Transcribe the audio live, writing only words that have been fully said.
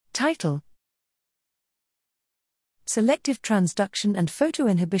Title: Selective transduction and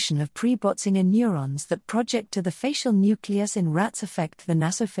photoinhibition of pre-Botzinger neurons that project to the facial nucleus in rats affect the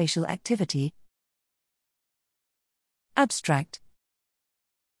nasofacial activity. Abstract: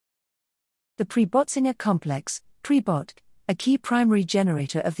 The pre-Botzinger complex, pre-Bot, a key primary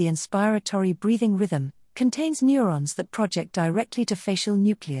generator of the inspiratory breathing rhythm, contains neurons that project directly to facial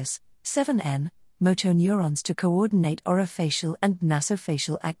nucleus, 7N, motoneurons to coordinate orofacial and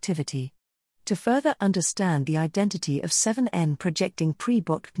nasofacial activity. To further understand the identity of 7N projecting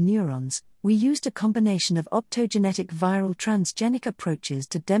pre-Bot neurons, we used a combination of optogenetic viral transgenic approaches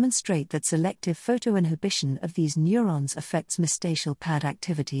to demonstrate that selective photoinhibition of these neurons affects mystacial pad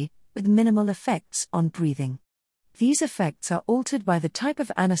activity, with minimal effects on breathing. These effects are altered by the type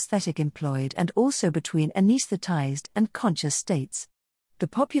of anesthetic employed and also between anesthetized and conscious states. The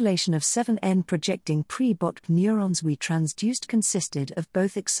population of 7N projecting pre-Bot neurons we transduced consisted of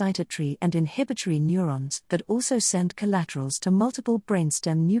both excitatory and inhibitory neurons that also send collaterals to multiple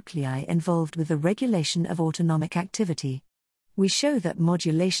brainstem nuclei involved with the regulation of autonomic activity. We show that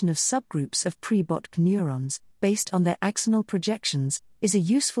modulation of subgroups of pre-Bot neurons, based on their axonal projections, is a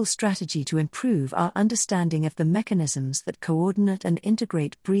useful strategy to improve our understanding of the mechanisms that coordinate and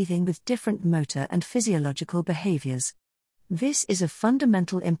integrate breathing with different motor and physiological behaviors. This is of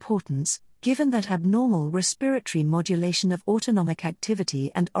fundamental importance, given that abnormal respiratory modulation of autonomic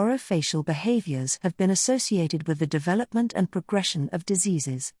activity and orofacial behaviors have been associated with the development and progression of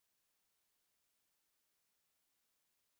diseases.